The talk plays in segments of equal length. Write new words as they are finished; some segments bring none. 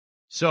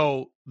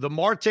So the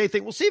Marte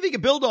thing, we'll see if he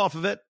can build off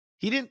of it.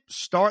 He didn't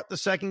start the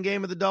second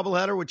game of the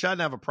doubleheader, which I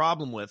didn't have a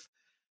problem with.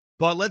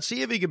 But let's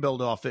see if he can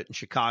build off it in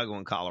Chicago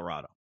and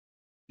Colorado.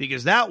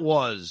 Because that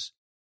was,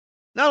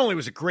 not only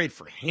was it great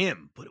for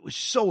him, but it was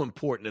so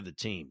important to the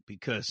team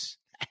because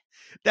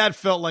that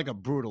felt like a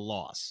brutal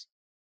loss.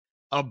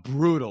 A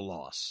brutal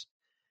loss.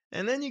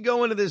 And then you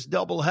go into this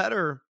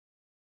doubleheader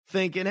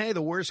thinking, hey,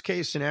 the worst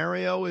case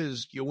scenario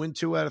is you win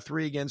 2 out of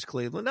 3 against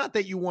Cleveland. Not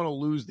that you want to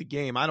lose the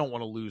game. I don't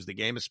want to lose the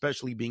game,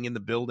 especially being in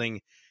the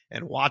building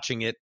and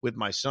watching it with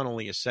my son,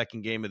 only a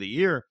second game of the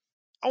year.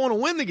 I want to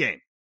win the game.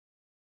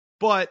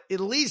 But at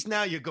least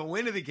now you go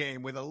into the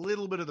game with a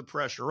little bit of the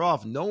pressure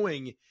off,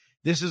 knowing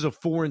this is a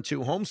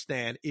 4-2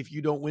 homestand if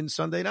you don't win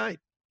Sunday night.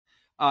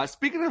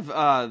 Speaking of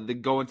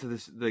going to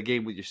the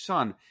game with your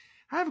son,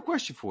 I have a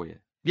question for you.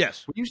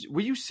 Yes.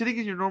 Were you sitting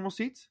in your normal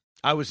seats?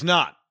 I was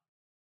not.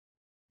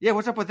 Yeah,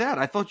 what's up with that?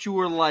 I thought you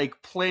were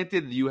like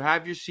planted. You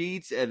have your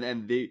seats,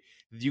 and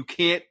you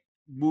can't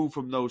move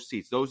from those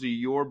seats. Those are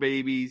your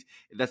babies.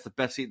 That's the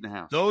best seat in the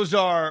house. Those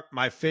are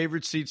my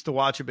favorite seats to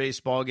watch a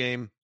baseball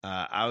game.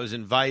 I was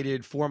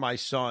invited for my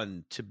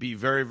son to be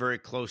very, very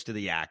close to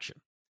the action.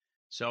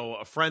 So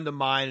a friend of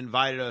mine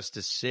invited us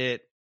to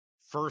sit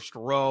first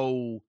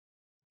row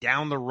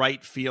down the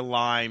right field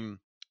line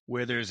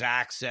where there's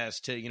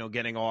access to,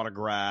 getting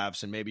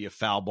autographs and maybe a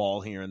foul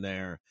ball here and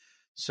there.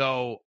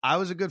 So I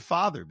was a good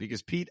father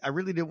because, Pete, I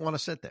really didn't want to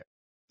sit there.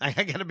 I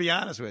got to be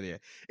honest with you.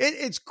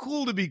 It's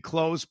cool to be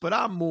close, but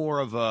I'm more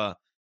of I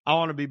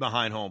want to be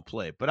behind home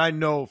plate. But I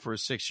know for a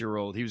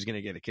 6-year-old, he was going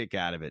to get a kick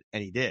out of it,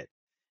 and he did.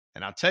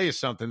 And I'll tell you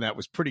something that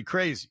was pretty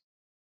crazy.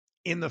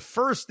 In the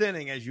first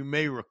inning, as you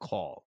may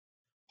recall,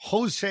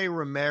 Jose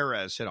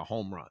Ramirez hit a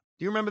home run.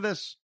 Do you remember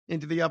this?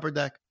 Into the upper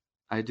deck?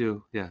 I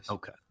do, yes.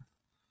 Okay.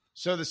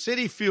 So the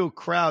Citi Field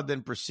crowd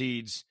then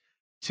proceeds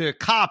to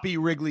copy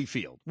Wrigley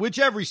Field, which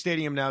every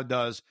stadium now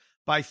does,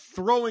 by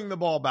throwing the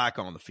ball back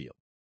on the field.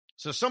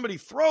 So somebody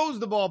throws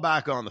the ball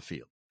back on the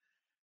field.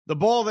 The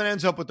ball then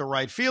ends up with the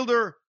right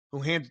fielder, who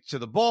hands it to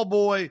the ball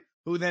boy,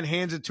 who then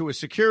hands it to a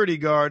security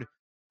guard,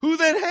 who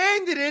then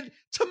handed it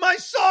to my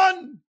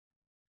son.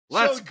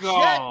 Let's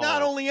go. Jet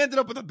not only ended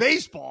up with a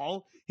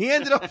baseball, he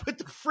ended up with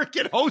the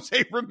freaking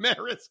Jose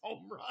Ramirez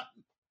home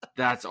run.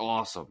 That's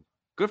awesome.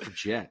 Good for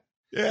Jet.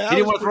 Yeah, he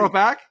didn't want to throw it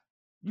back?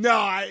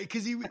 No,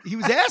 because he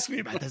was asking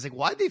me about that. I was like,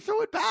 why'd they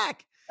throw it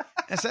back?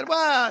 I said,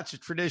 well, it's a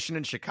tradition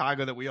in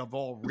Chicago that we have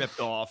all ripped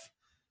off.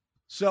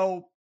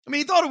 So,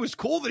 he thought it was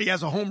cool that he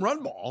has a home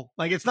run ball.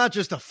 Like, it's not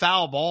just a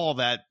foul ball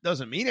that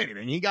doesn't mean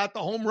anything. He got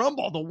the home run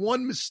ball. The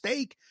one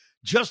mistake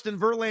Justin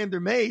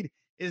Verlander made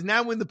is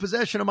now in the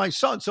possession of my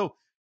son. So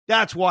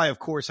that's why, of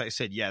course, I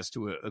said yes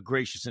to a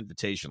gracious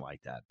invitation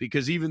like that.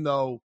 Because even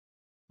though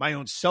my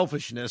own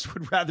selfishness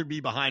would rather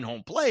be behind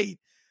home plate,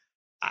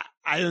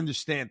 I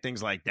understand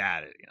things like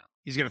that.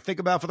 He's going to think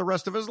about for the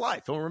rest of his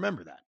life. He'll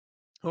remember that.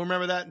 He'll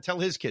remember that and tell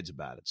his kids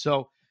about it.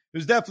 So it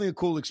was definitely a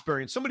cool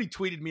experience. Somebody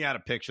tweeted me out a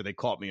picture. They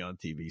caught me on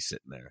TV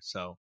sitting there.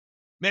 So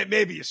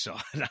maybe you saw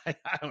it.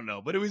 I don't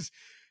know. But it was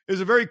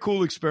a very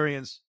cool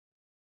experience.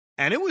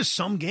 And it was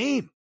some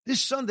game.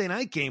 This Sunday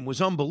night game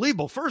was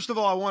unbelievable. First of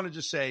all, I want to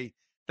just say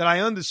that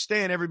I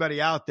understand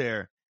everybody out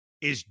there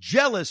is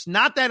jealous,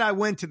 not that I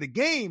went to the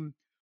game,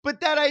 but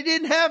that I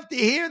didn't have to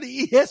hear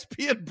the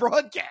ESPN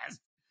broadcast.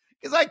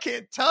 Because I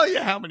can't tell you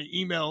how many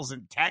emails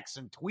and texts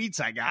and tweets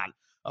I got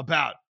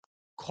about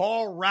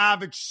Carl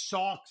Ravitch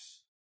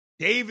sucks.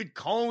 David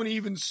Cohn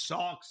even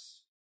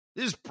sucks.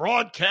 This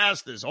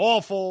broadcast is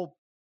awful.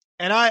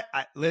 And I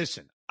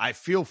listen, I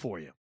feel for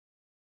you.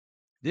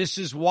 This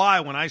is why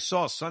when I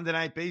saw Sunday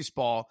Night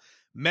Baseball,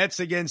 Mets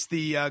against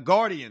the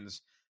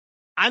Guardians,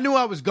 I knew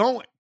I was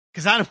going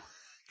because I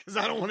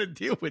don't want to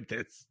deal with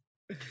this.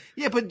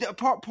 Yeah, but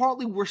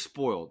partly we're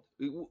spoiled.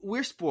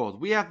 We're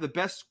spoiled. We have the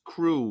best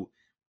crew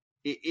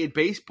in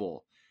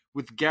baseball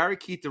with Gary,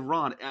 Keith, and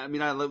Ron.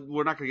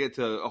 We're not going to get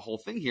to a whole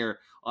thing here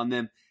on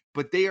them,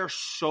 but they are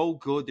so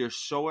good. They're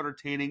so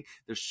entertaining.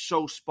 They're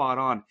so spot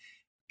on.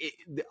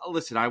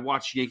 Listen, I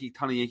watch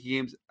ton of Yankee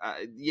games.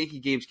 Yankee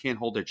games can't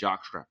hold their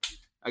jockstrap.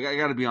 I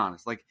got to be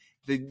honest. Like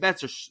the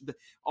Mets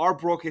our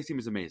broadcast team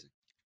is amazing.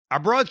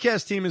 Our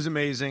broadcast team is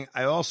amazing.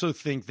 I also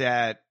think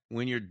that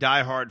when you're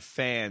diehard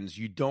fans,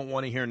 you don't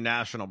want to hear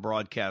national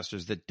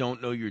broadcasters that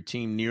don't know your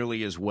team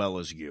nearly as well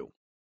as you.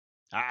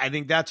 I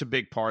think that's a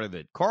big part of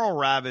it. Carl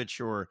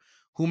Ravitch or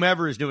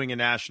whomever is doing a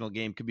national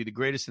game could be the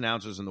greatest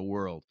announcers in the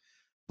world,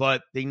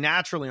 but they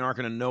naturally aren't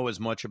going to know as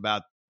much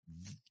about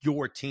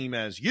your team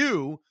as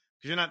you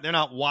because they're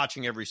not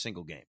watching every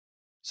single game.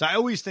 So I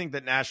always think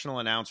that national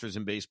announcers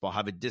in baseball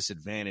have a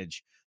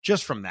disadvantage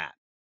just from that.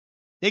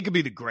 They could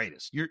be the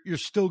greatest. You're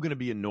still going to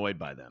be annoyed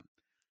by them.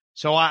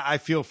 So I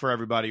feel for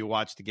everybody who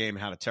watched the game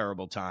and had a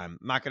terrible time.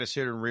 I'm not going to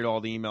sit here and read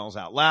all the emails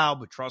out loud,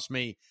 but trust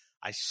me,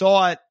 I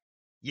saw it.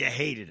 You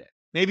hated it.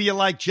 Maybe you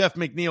like Jeff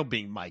McNeil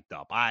being mic'd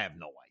up. I have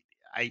no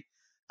idea.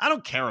 I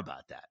don't care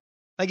about that.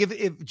 Like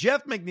if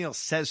Jeff McNeil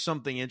says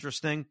something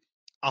interesting,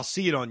 I'll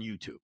see it on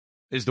YouTube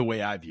is the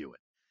way I view it.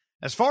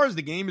 As far as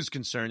the game is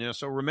concerned,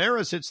 so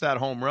Ramirez hits that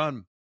home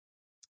run.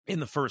 in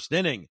the first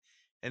inning.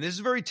 And this is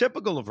very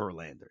typical of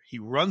Verlander. He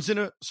runs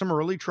into some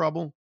early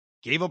trouble,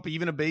 gave up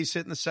even a base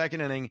hit in the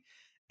second inning,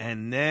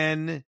 and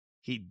then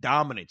he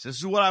dominates. This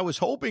is what I was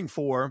hoping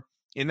for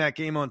in that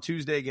game on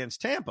Tuesday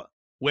against Tampa,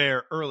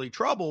 where early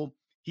trouble,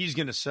 he's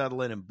going to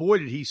settle in, and boy,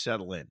 did he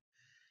settle in.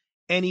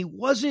 And he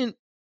wasn't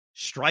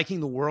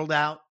striking the world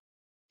out.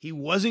 He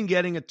wasn't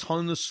getting a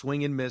ton of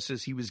swing and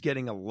misses. He was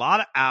getting a lot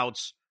of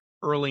outs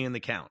early in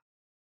the count.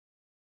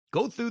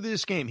 Go through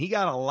this game. He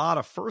got a lot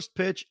of first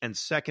pitch and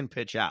second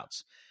pitch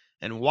outs.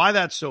 And why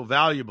that's so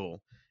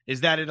valuable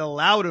is that it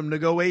allowed him to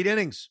go 8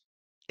 innings.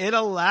 It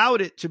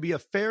allowed it to be a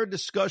fair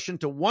discussion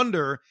to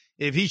wonder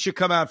if he should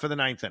come out for the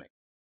 9th inning,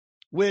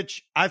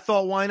 which I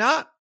thought, why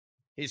not?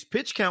 His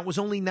pitch count was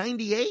only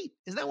 98.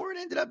 Isn't that where it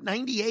ended up?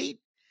 98.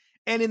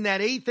 And in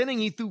that 8th inning,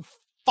 he threw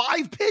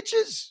 5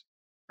 pitches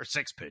or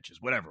 6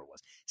 pitches, whatever it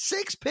was.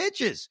 6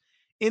 pitches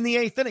in the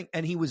 8th inning.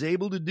 And he was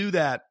able to do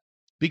that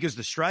because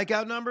the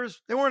strikeout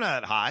numbers, they weren't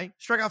that high.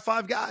 Struck out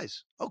 5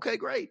 guys. Okay,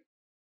 great.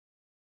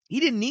 He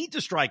didn't need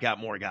to strike out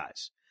more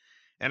guys.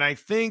 And I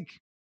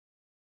think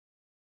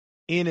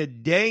in a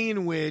day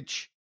in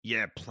which,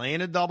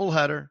 playing a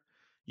doubleheader,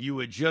 you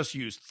had just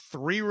used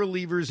 3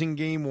 relievers in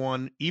game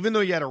 1. Even though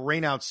you had a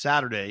rainout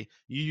Saturday,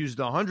 you used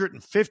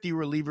 150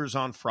 relievers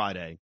on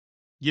Friday.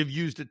 You've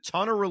used a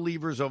ton of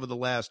relievers over the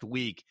last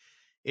week.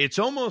 It's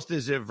almost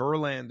as if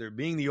Verlander,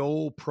 being the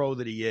old pro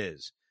that he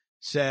is,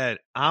 said,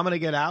 I'm going to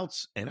get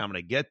outs, and I'm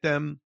going to get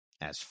them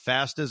as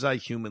fast as I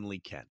humanly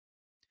can.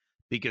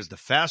 Because the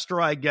faster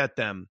I get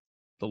them,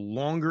 the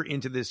longer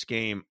into this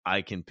game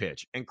I can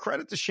pitch. And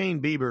credit to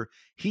Shane Bieber,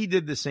 he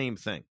did the same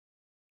thing,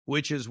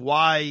 which is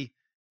why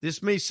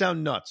this may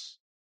sound nuts,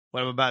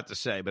 what I'm about to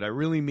say, but I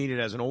really mean it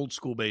as an old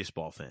school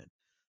baseball fan.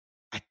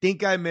 I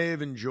think I may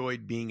have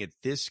enjoyed being at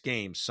this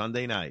game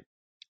Sunday night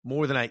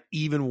more than I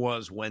even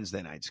was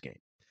Wednesday night's game.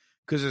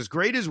 Because as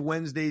great as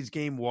Wednesday's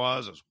game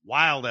was, as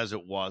wild as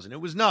it was, and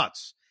it was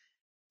nuts,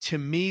 to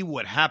me,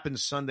 what happened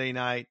Sunday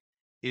night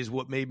is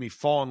what made me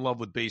fall in love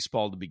with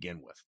baseball to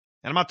begin with.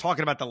 And I'm not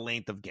talking about the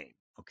length of game,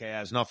 okay? It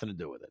has nothing to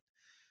do with it.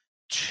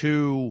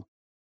 2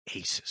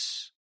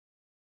 aces.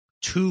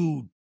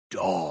 2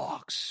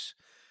 dogs.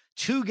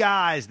 2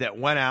 guys that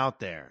went out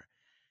there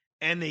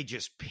and they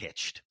just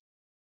pitched.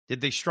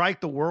 Did they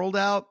strike the world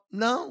out?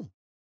 No.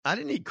 I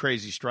didn't need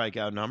crazy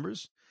strikeout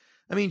numbers.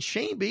 I mean,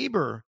 Shane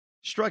Bieber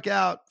struck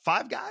out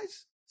 5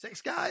 guys,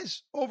 6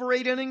 guys over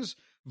 8 innings.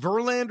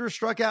 Verlander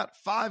struck out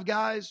 5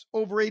 guys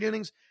over 8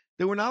 innings.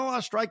 There were not a lot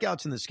of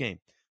strikeouts in this game,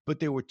 but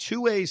there were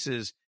 2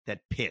 aces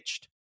that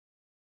pitched.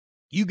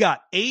 You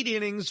got 8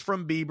 innings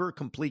from Bieber,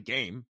 complete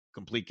game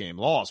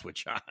loss,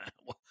 which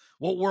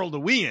what world are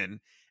we in?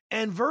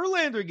 And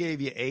Verlander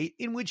gave you 8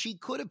 in which he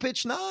could have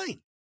pitched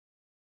 9.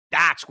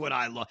 That's what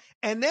I love.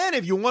 And then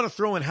if you want to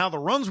throw in how the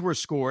runs were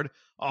scored,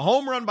 a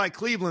home run by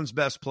Cleveland's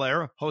best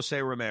player,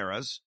 Jose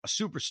Ramirez, a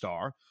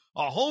superstar,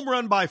 a home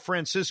run by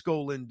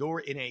Francisco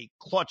Lindor in a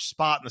clutch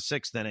spot in the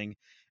 6th inning,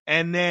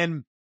 and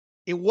then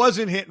it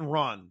wasn't hit and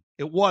run.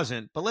 It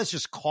wasn't, but let's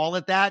just call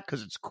it that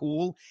because it's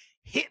cool.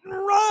 Hit and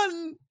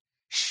run.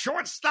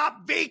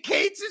 Shortstop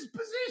vacates his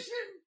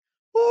position.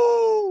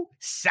 Ooh,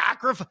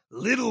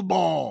 little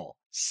ball.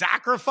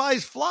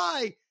 Sacrifice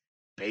fly.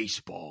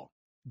 Baseball.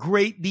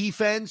 Great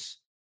defense.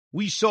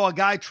 We saw a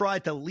guy try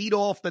to lead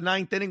off the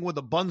 9th inning with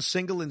a bunt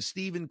single in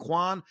Stephen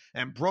Kwan,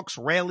 and Brooks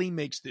Raley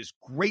makes this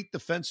great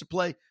defensive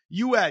play.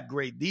 You had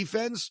great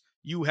defense.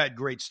 You had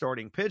great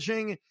starting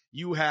pitching.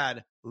 You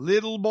had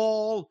little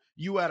ball.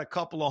 You had a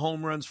couple of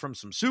home runs from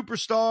some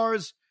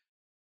superstars.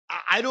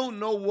 I don't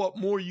know what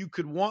more you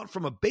could want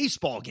from a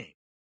baseball game.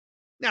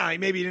 Now,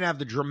 maybe you didn't have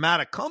the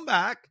dramatic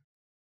comeback,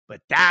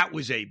 but that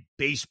was a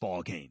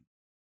baseball game.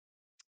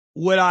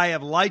 Would I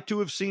have liked to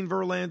have seen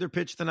Verlander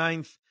pitch the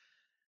 9th?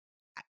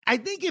 I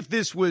think if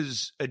this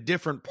was a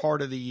different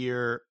part of the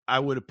year, I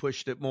would have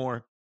pushed it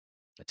more.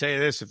 I tell you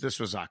this, if this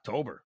was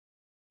October,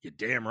 you're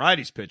damn right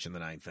he's pitching the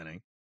 9th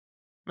inning.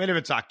 I mean, if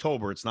it's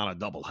October, it's not a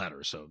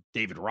doubleheader, so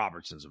David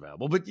Robertson's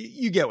available. But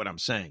you get what I'm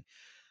saying.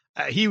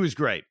 He was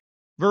great.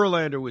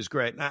 Verlander was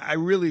great. And I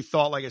really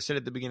thought, like I said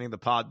at the beginning of the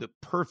pod, the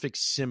perfect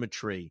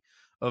symmetry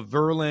of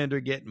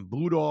Verlander getting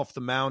booed off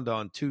the mound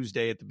on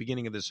Tuesday at the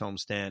beginning of this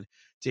homestand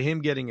to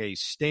him getting a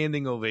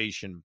standing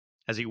ovation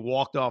as he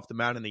walked off the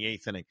mound in the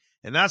 8th inning.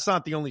 And that's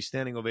not the only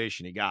standing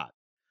ovation he got.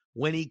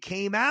 When he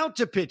came out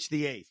to pitch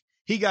the 8th,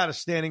 he got a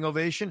standing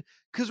ovation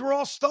because we're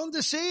all stunned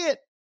to see it.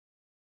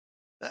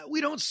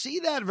 We don't see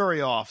that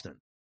very often.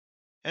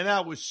 And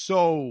that was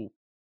so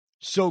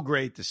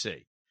great to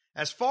see.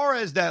 As far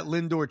as that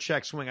Lindor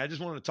check swing, I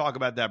just wanted to talk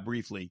about that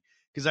briefly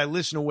because I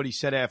listened to what he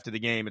said after the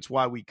game. It's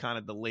why we kind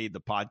of delayed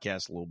the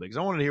podcast a little bit because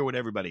I wanted to hear what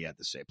everybody had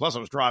to say. Plus, I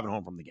was driving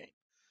home from the game.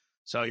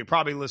 So you're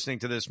probably listening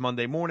to this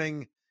Monday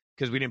morning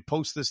because we didn't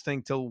post this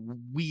thing till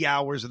wee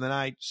hours of the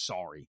night.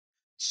 Sorry.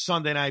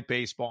 Sunday night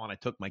baseball, and I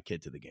took my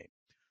kid to the game.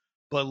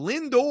 But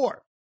Lindor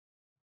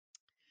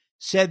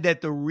said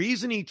that the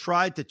reason he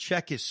tried to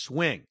check his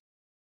swing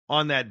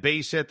on that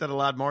base hit that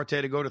allowed Marte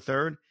to go to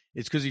third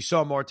is because he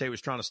saw Marte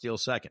was trying to steal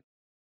second.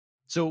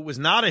 So it was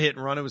not a hit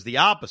and run. It was the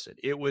opposite.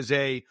 It was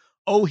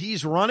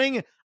he's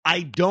running.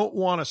 I don't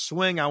want to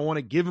swing. I want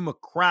to give him a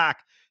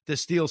crack to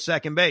steal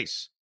second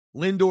base.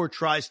 Lindor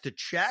tries to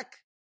check.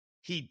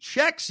 He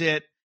checks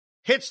it,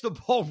 hits the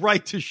ball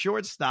right to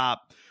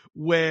shortstop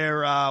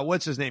where,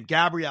 what's his name?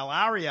 Gabriel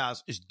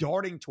Arias is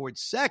darting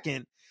towards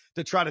second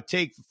to try to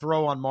take the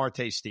throw on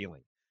Marte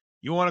stealing.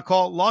 You want to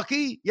call it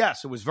lucky?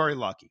 Yes, it was very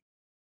lucky.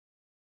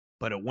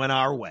 But it went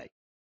our way.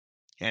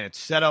 And it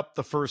set up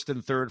the first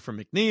and third for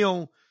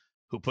McNeil,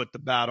 who put the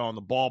bat on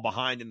the ball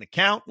behind in the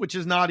count, which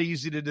is not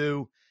easy to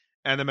do.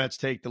 And the Mets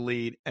take the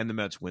lead, and the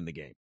Mets win the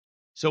game.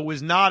 So it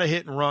was not a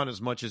hit and run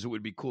as much as it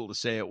would be cool to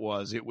say it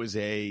was. It was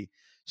a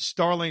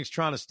Starling's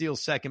trying to steal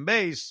second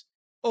base.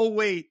 Oh,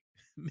 wait,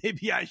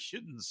 maybe I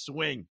shouldn't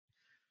swing.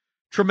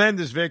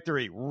 Tremendous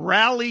victory.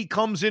 Raleigh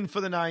comes in for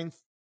the ninth,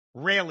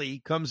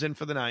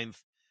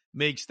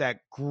 makes that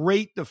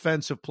great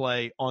defensive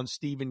play on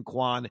Stephen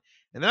Kwan.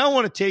 And then I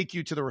want to take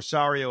you to the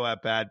Rosario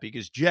at-bat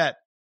because Jet,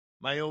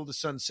 my oldest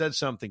son, said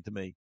something to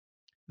me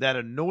that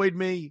annoyed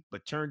me,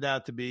 but turned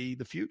out to be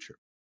the future.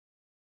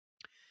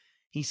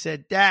 He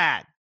said,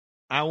 Dad,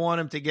 I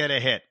want him to get a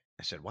hit.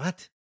 I said,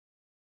 what?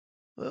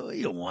 Well,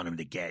 you don't want him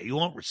to get, you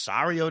want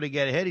Rosario to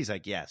get a hit? He's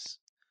like, yes.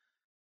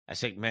 I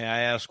said, may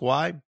I ask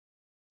why?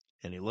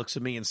 And he looks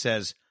at me and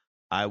says,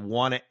 I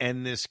want to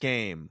end this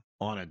game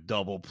on a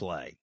double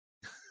play.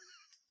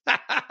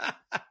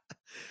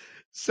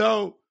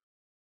 So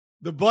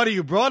the buddy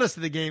who brought us to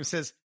the game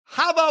says,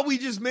 how about we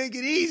just make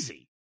it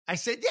easy? I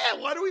said, yeah,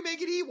 why do we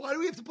make it easy? Why do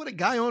we have to put a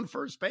guy on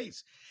first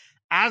base?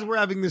 As we're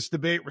having this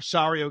debate,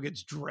 Rosario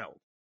gets drilled.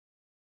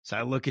 So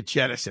I look at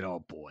Chet, I said,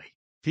 oh boy,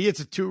 if he hits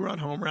a 2-run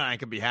home run, I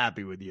can be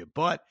happy with you,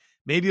 but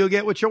maybe you'll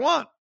get what you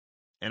want.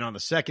 And on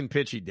the second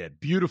pitch, he did.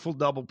 Beautiful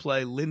double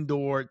play,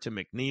 Lindor to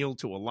McNeil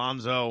to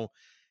Alonso.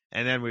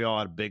 And then we all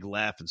had a big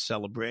laugh and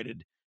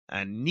celebrated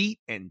a neat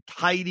and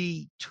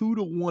tidy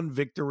 2-1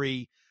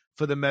 victory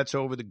for the Mets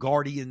over the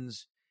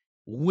Guardians,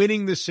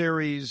 winning the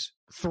series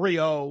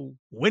 3-0,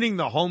 winning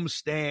the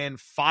homestand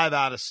 5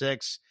 out of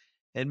 6,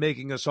 and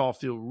making us all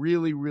feel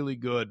really, really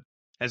good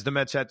as the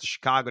Mets head to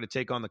Chicago to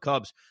take on the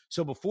Cubs.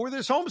 So before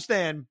this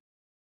homestand,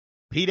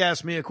 Pete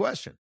asked me a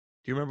question.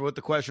 Do you remember what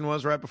the question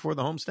was right before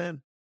the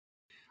homestand?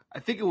 I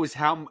think it was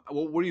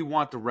what do you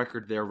want their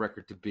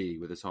record to be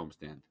with this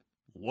homestand?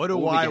 What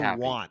do I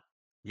want?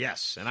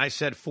 Yes. And I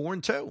said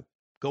 4-2.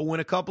 Go win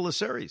a couple of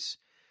series.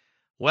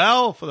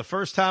 Well, for the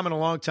first time in a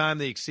long time,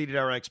 they exceeded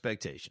our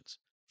expectations.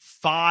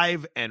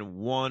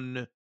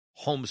 5-1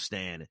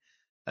 homestand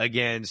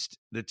against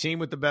the team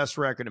with the best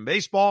record in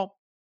baseball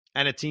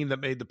and a team that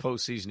made the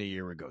postseason a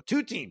year ago.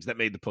 Two teams that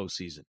made the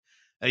postseason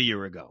a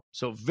year ago.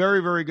 So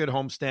very, very good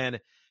homestand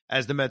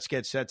as the Mets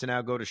get set to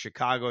now go to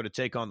Chicago to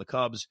take on the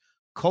Cubs.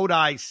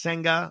 Kodai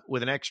Senga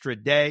with an extra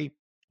day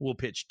will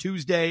pitch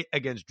Tuesday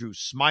against Drew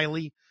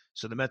Smyly.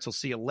 So the Mets will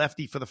see a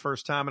lefty for the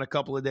first time in a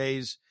couple of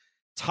days.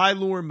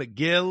 Tylor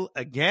McGill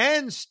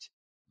against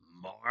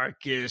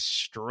Marcus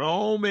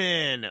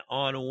Stroman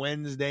on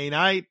Wednesday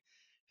night.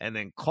 And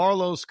then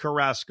Carlos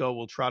Carrasco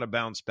will try to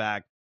bounce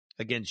back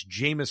against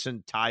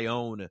Jameson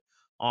Taillon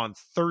on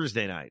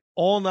Thursday night.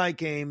 All-night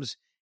games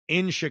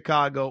in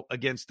Chicago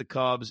against the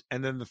Cubs,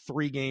 and then the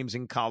 3 games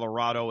in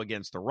Colorado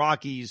against the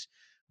Rockies,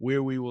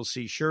 where we will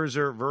see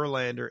Scherzer,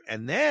 Verlander,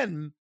 and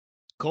then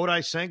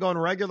Kodai Senga on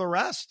regular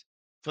rest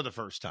for the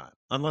first time,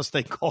 unless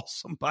they call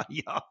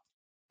somebody up,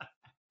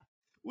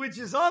 which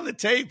is on the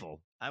table.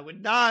 I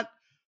would not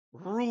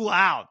rule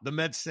out the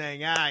Mets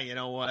saying, you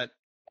know what?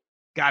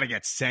 Got to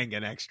get Senga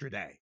an extra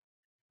day.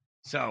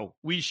 So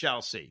we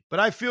shall see.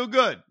 But I feel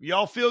good.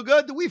 Y'all feel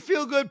good? Do we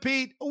feel good,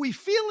 Pete? Are we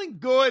feeling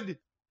good?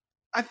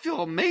 I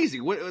feel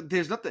amazing.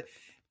 There's nothing.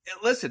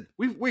 Listen,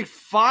 we've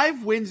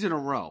 5 wins in a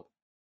row.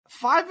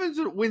 5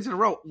 wins in a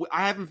row.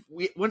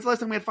 When's the last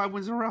time we had 5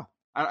 wins in a row?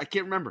 I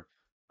can't remember.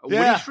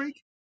 Winning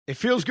streak? It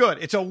feels good.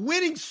 It's a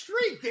winning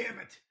streak, damn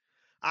it.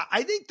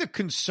 I think the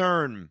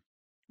concern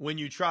when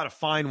you try to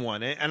find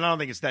one, and I don't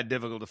think it's that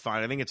difficult to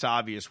find, I think it's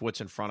obvious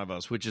what's in front of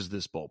us, which is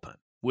this bullpen,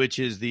 which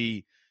is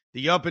the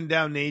up and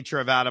down nature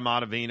of Adam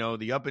Ottavino,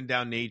 the up and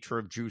down nature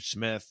of Drew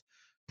Smith,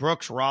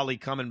 Brooks Raleigh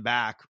coming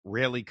back,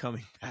 Raley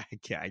coming back.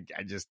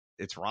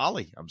 It's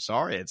Raleigh. I'm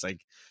sorry. It's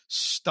like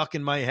stuck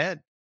in my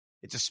head.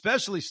 It's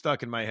especially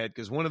stuck in my head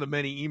because one of the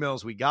many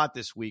emails we got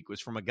this week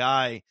was from a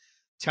guy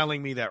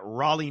telling me that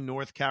Raleigh,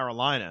 North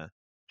Carolina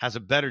has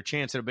a better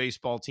chance at a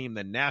baseball team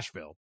than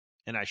Nashville,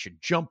 and I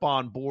should jump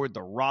on board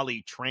the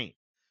Raleigh train,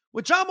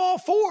 which I'm all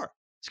for.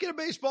 Let's get a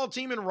baseball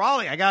team in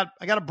Raleigh. I got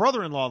a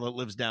brother-in-law that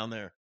lives down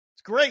there.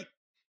 It's great.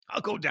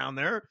 I'll go down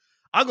there.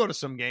 I'll go to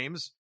some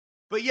games.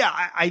 But yeah,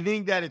 I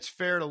think that it's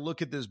fair to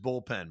look at this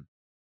bullpen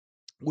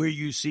where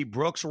you see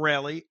Brooks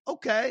Raley,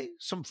 okay,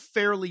 some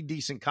fairly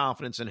decent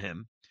confidence in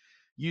him.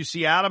 You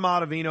see Adam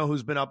Ottavino,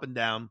 who's been up and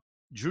down,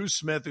 Drew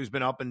Smith, who's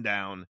been up and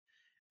down,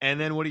 and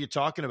then what are you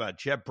talking about?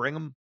 Jet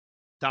Brigham,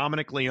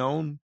 Dominic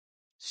Leone,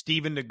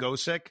 Steven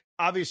Nagosic.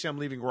 Obviously, I'm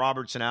leaving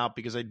Robertson out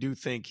because I do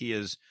think he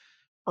has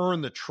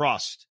earned the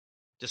trust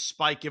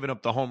despite giving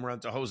up the home run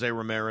to Jose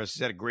Ramirez.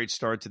 He's had a great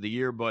start to the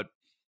year, but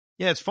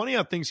Yeah, it's funny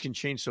how things can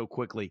change so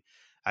quickly.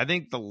 I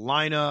think the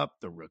lineup,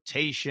 the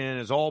rotation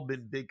has all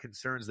been big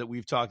concerns that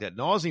we've talked ad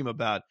nauseum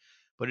about.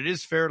 But it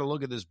is fair to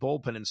look at this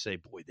bullpen and say,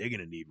 boy, they're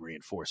going to need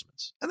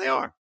reinforcements. And they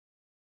are.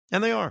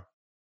 And they are.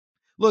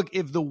 Look,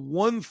 if the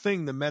one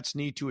thing the Mets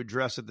need to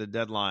address at the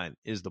deadline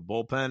is the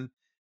bullpen,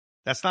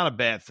 that's not a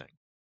bad thing.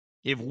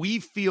 If we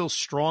feel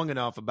strong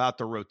enough about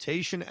the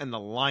rotation and the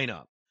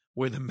lineup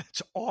where the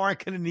Mets are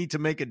going to need to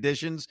make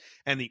additions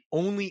and the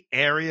only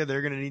area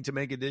they're going to need to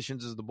make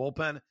additions is the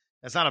bullpen,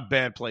 that's not a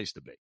bad place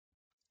to be.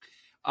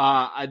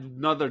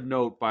 Another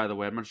note, by the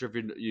way, I'm not sure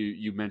if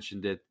you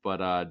mentioned it,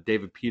 but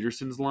David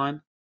Peterson's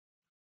line.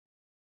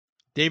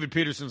 David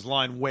Peterson's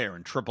line where?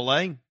 In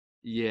AAA?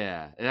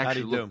 Yeah, it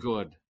actually looked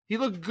good. He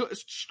looked good,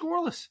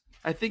 scoreless.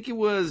 I think 9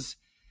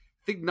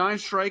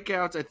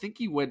 strikeouts. I think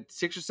he went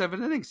 6 or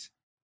 7 innings.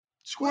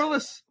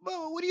 Scoreless.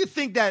 Well, what do you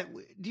think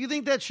do you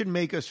think that should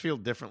make us feel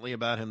differently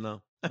about him,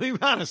 though? I mean,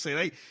 honestly,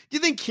 do you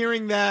think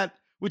hearing that,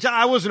 which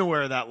I wasn't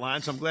aware of that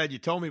line, so I'm glad you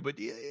told me, but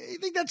do you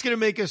think that's going to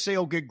make us say,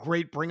 okay,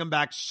 great, bring him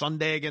back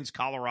Sunday against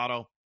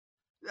Colorado?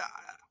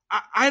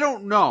 I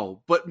don't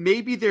know, but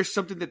maybe there's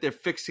something that they're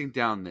fixing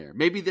down there.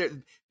 Maybe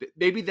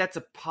that's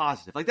a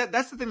positive. Like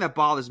that's the thing that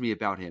bothers me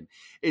about him.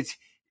 Is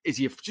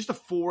he just a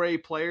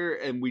 4A player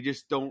and we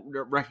just don't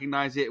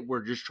recognize it?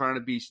 We're just trying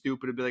to be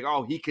stupid and be like,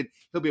 oh,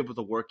 he'll be able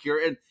to work here.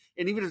 And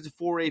even as a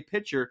 4A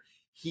pitcher,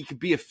 he could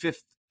be a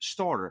 5th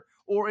starter.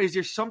 Or is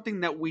there something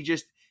that we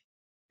just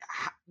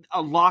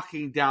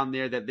unlocking down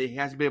there that he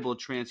hasn't been able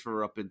to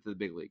transfer up into the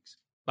big leagues?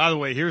 By the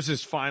way, here's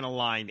his final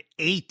line: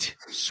 8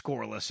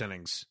 scoreless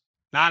innings.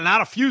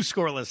 Not a few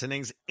scoreless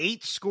innings,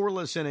 8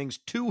 scoreless innings,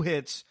 2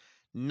 hits,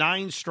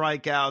 9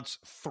 strikeouts,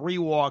 3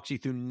 walks. He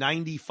threw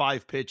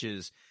 95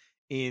 pitches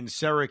in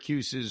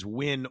Syracuse's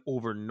win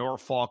over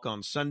Norfolk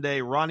on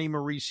Sunday. Ronnie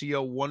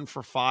Mauricio 1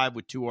 for 5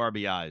 with 2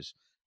 RBIs,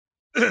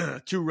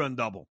 2-run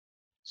double.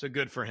 So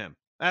good for him.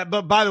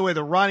 But by the way,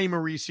 the Ronnie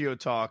Mauricio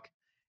talk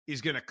is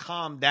going to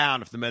calm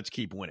down if the Mets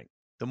keep winning.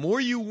 The more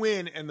you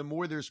win and the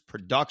more there's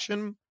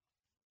production,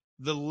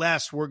 the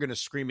less we're going to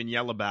scream and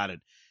yell about it.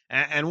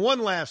 And one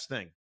last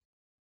thing,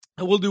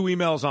 and we'll do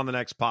emails on the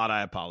next pod.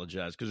 I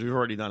apologize because we've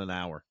already done an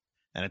hour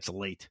and it's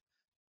late.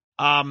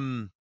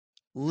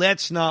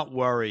 Let's not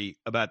worry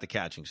about the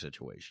catching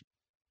situation.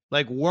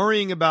 Like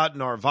worrying about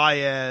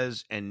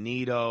Narvaez and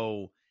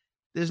Nido,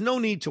 there's no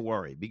need to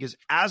worry because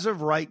as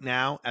of right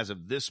now, as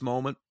of this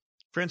moment,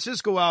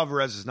 Francisco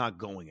Alvarez is not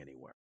going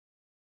anywhere.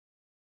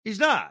 He's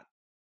not.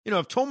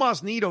 If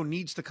Tomas Nido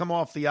needs to come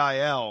off the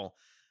IL,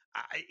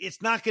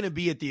 it's not going to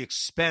be at the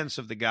expense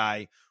of the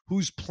guy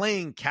who's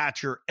playing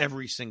catcher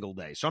every single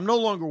day. So I'm no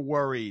longer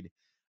worried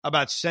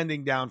about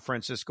sending down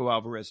Francisco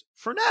Alvarez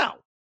for now.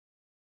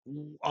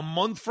 A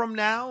month from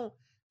now,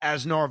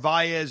 as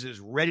Narvaez is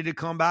ready to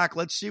come back,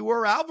 let's see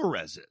where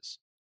Alvarez is.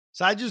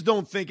 So I just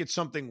don't think it's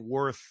something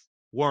worth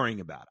worrying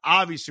about.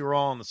 Obviously, we're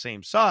all on the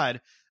same side.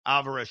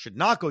 Alvarez should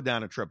not go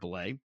down to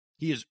AAA.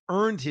 He has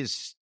earned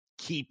his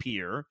keep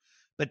here,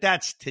 but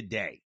that's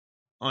today.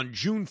 On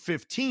June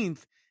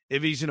 15th,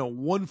 if he's in a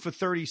 1 for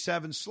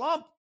 37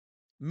 slump,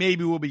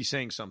 maybe we'll be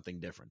saying something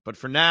different. But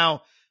for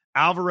now,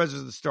 Alvarez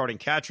is the starting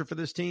catcher for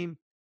this team.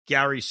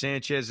 Gary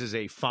Sanchez is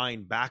a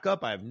fine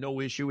backup. I have no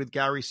issue with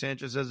Gary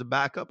Sanchez as a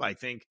backup. I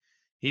think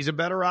he's a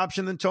better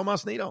option than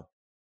Tomas Nido.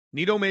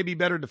 Nido may be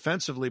better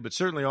defensively, but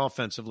certainly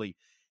offensively,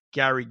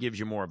 Gary gives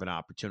you more of an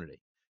opportunity.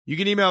 You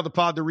can email the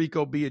pod to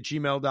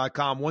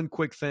ricob@gmail.com. One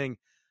quick thing.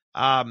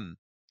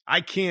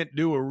 I can't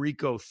do a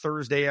Rico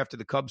Thursday after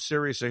the Cubs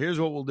series, so here's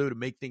what we'll do to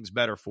make things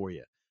better for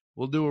you.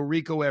 We'll do a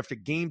Rico after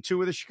Game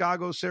 2 of the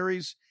Chicago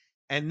series,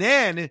 and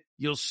then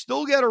you'll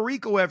still get a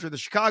Rico after the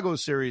Chicago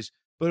series,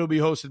 but it'll be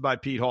hosted by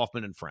Pete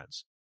Hoffman and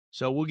friends.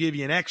 So we'll give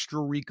you an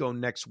extra Rico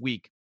next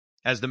week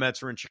as the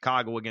Mets are in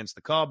Chicago against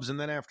the Cubs, and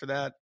then after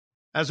that,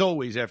 as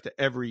always, after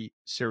every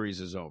series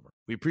is over.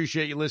 We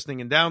appreciate you listening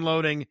and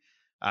downloading.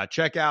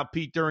 Check out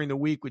Pete during the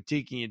week with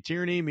Tiki and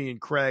Tierney, me and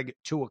Craig,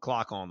 2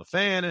 o'clock on the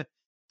Fan.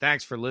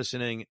 Thanks for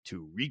listening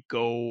to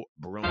Rico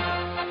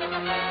Brogna.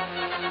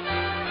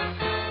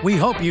 We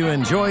hope you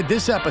enjoyed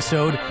this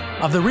episode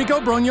of the Rico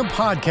Brogna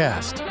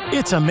podcast.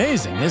 It's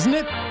amazing, isn't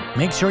it?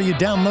 Make sure you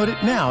download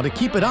it now to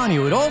keep it on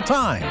you at all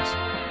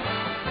times.